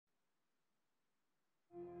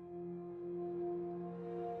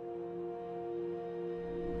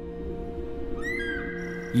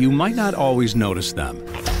You might not always notice them,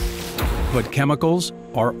 but chemicals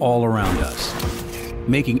are all around us,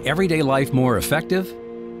 making everyday life more effective,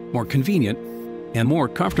 more convenient, and more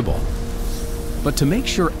comfortable. But to make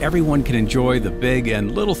sure everyone can enjoy the big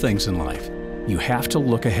and little things in life, you have to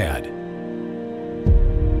look ahead.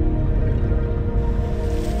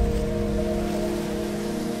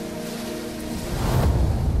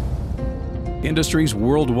 Industries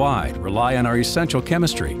worldwide rely on our essential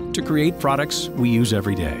chemistry to create products we use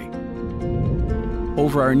every day.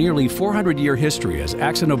 Over our nearly 400-year history as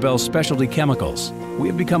AkzoNobel Specialty Chemicals, we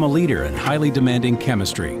have become a leader in highly demanding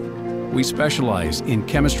chemistry. We specialize in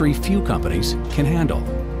chemistry few companies can handle,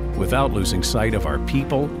 without losing sight of our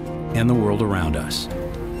people and the world around us.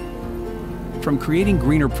 From creating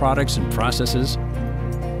greener products and processes,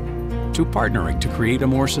 to partnering to create a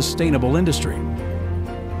more sustainable industry,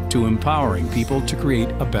 to empowering people to create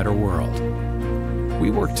a better world.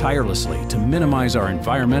 We work tirelessly to minimize our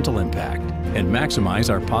environmental impact and maximize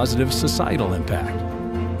our positive societal impact.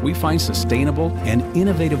 We find sustainable and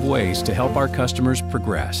innovative ways to help our customers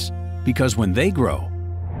progress, because when they grow,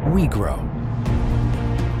 we grow.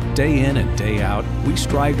 Day in and day out, we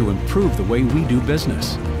strive to improve the way we do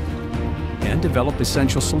business and develop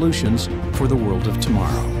essential solutions for the world of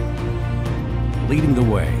tomorrow. Leading the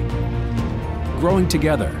way, growing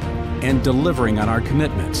together, and delivering on our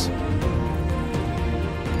commitments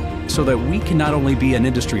so that we can not only be an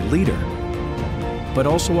industry leader, but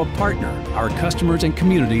also a partner our customers and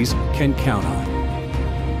communities can count on,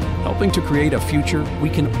 helping to create a future we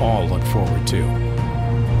can all look forward to.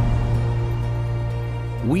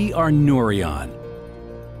 We are Nouryon,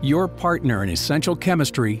 your partner in essential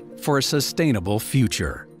chemistry for a sustainable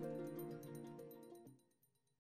future.